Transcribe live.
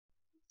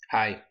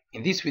Hi,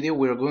 in this video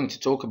we are going to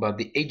talk about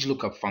the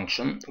HLOOKUP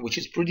function, which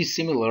is pretty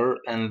similar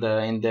and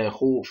in the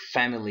whole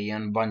family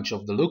and bunch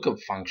of the lookup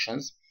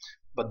functions,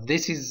 but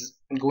this is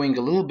going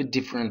a little bit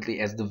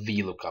differently as the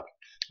VLOOKUP.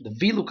 The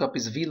VLOOKUP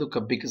is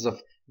VLOOKUP because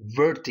of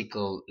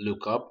vertical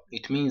lookup.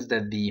 It means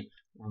that the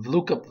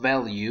lookup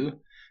value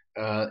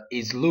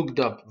is looked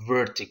up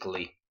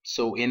vertically,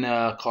 so in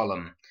a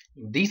column.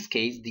 In this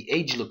case, the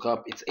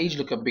HLOOKUP, it's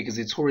HLOOKUP because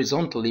it's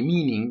horizontally,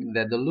 meaning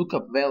that the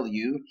lookup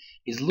value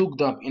is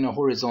looked up in a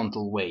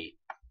horizontal way.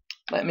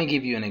 Let me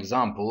give you an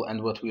example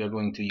and what we are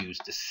going to use.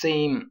 The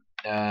same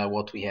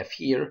what we have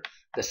here,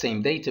 the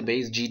same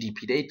database,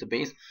 GDP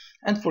database,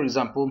 and for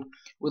example,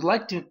 we'd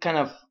like to kind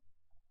of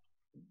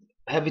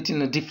have it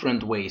in a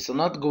different way. So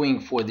not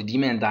going for the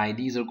demand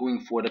IDs or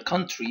going for the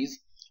countries,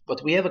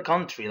 but we have a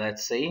country,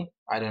 let's say,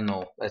 I don't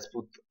know, let's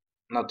put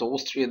not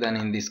Austria, then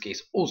in this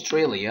case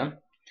Australia.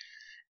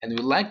 And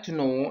we'd like to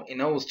know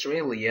in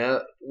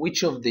Australia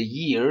which of the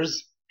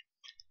years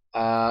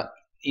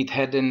it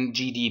had a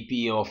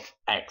GDP of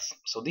X.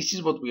 So this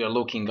is what we are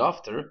looking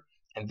after,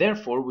 and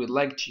therefore we'd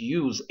like to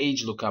use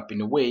HLOOKUP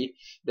in a way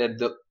that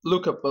the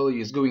lookup value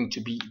is going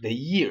to be the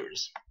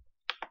years.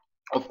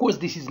 Of course,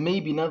 this is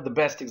maybe not the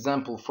best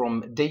example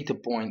from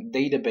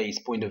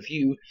database point of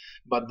view,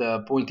 but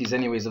the point is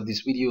anyways of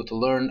this video to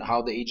learn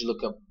how the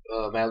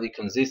HLOOKUP value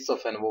consists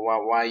of and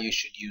why you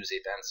should use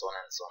it, and so on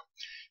and so on.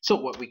 So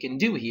what we can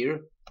do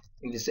here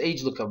in this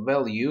HLOOKUP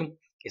value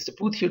is to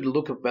put here the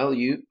lookup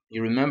value.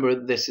 You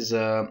remember this is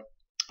a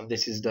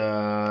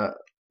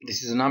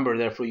number,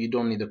 therefore you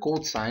don't need a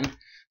code sign.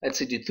 Let's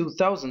say the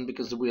 2000,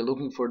 because we are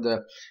looking for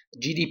the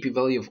GDP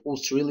value of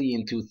Australia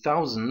in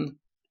 2000.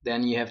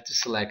 Then you have to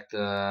select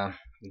the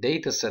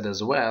data set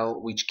as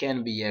well, which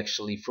can be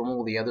actually from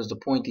all the others. The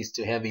point is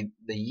to have it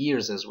the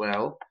years as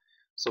well,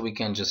 so we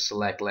can just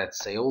select, let's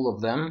say, all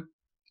of them.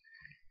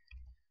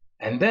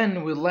 And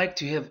then we'd like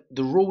to have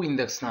the row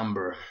index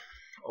number.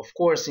 Of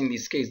course, in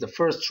this case, the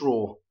first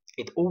row,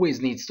 it always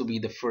needs to be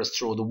the first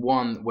row, the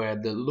one where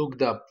the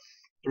looked up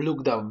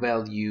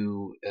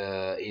value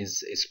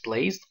is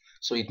placed.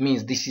 So it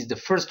means this is the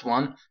first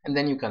one, and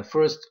then you can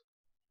first,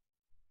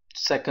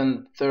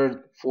 second,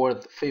 third,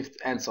 fourth, fifth,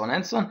 and so on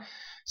and so on.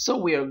 So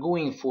we are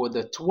going for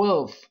the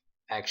 12th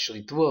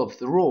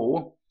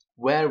row,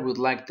 where we'd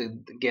like to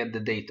get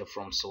the data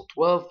from. So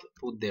 12,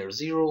 put there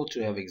 0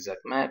 to have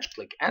exact match,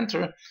 click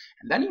enter,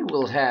 and then you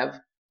will have,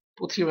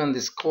 put here on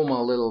this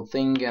comma little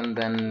thing, and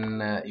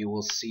then you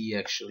will see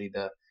actually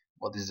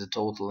what is the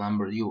total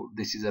number.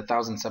 This is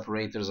 1,000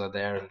 separators are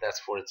there, and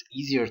that's for it's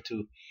easier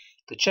to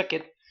check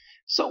it.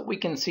 So we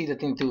can see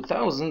that in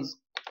 2000s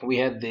we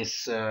had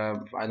this I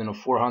don't know,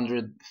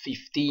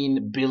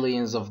 415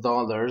 billions of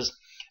dollars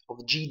of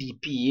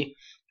GDP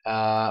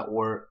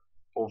or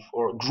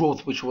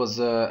growth, which was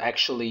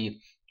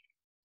actually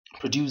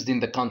produced in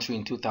the country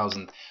in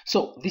 2000.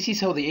 So this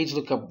is how the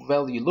HLOOKUP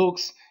value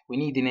looks. We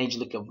need an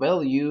HLOOKUP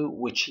value,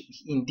 which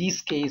in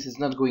this case is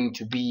not going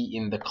to be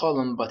in the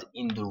column but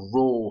in the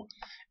row,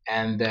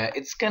 and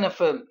it's kind of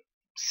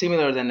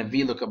similar than a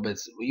VLOOKUP, but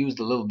it's used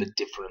a little bit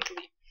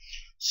differently.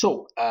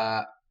 So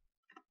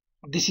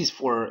this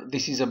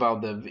is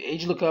about the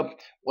HLOOKUP.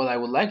 What I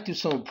would like to,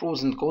 some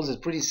pros and cons, is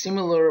pretty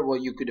similar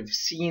what you could have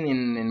seen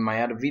in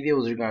my other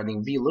videos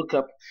regarding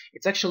VLOOKUP.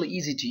 It's actually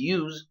easy to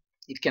use.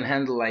 It can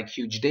handle like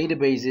huge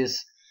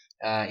databases.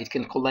 It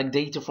can collect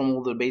data from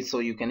all the base, so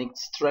you can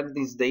extract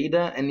this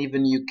data, and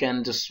even you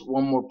can just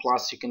one more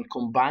plus, you can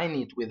combine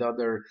it with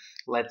other,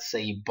 let's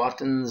say,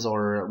 buttons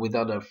or with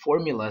other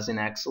formulas in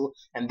Excel,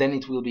 and then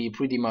it will be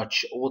pretty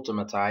much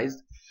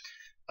automatized.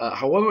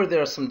 However,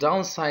 there are some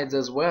downsides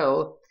as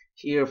well.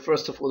 Here,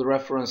 first of all, the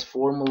reference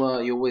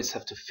formula, you always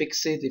have to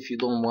fix it if you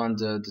don't want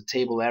the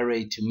table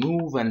array to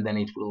move, and then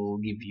it will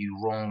give you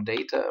wrong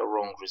data, a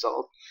wrong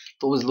result.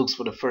 It always looks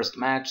for the first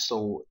match,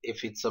 so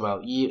if it's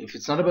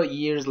not about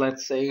years,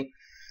 let's say,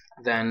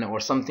 then, or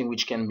something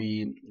which can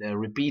be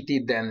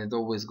repeated, then it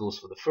always goes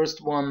for the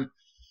first one.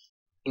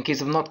 In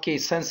case of not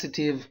case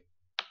sensitive,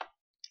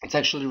 it's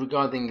actually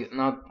regarding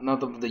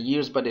not of the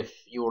years, but if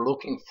you're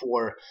looking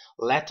for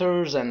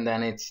letters and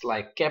then it's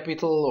like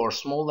capital or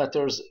small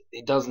letters,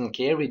 it doesn't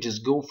care, it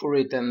just go for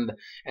it, and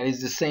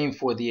it's the same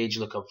for the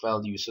HLOOKUP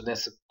value. So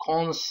that's a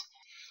cons.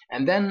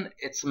 And then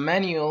it's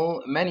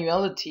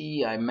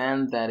manuality. I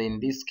meant that in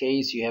this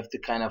case you have to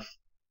kind of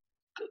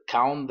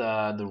count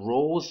the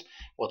rows,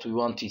 what we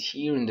wanted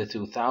here in the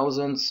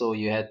 2000s. So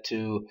you had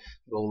to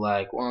go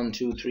like 1,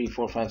 2, 3,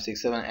 4, 5,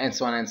 6, 7, and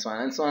so on and so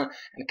on and so on,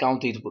 and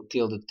count it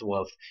till the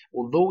 12th.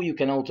 Although you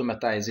can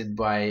automatize it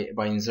by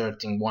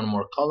inserting one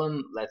more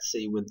column, let's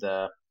say with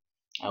the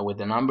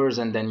numbers,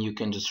 and then you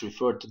can just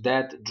refer to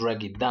that,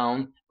 drag it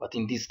down. But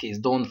in this case,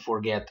 don't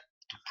forget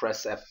to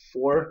press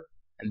F4,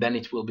 and then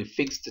it will be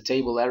fixed, the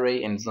table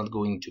array, and it's not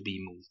going to be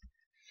moved.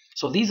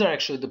 So these are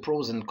actually the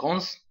pros and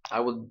cons. I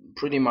would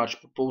pretty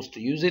much propose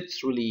to use it.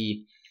 It's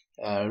really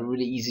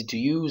easy to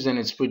use, and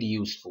it's pretty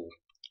useful.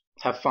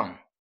 Have fun.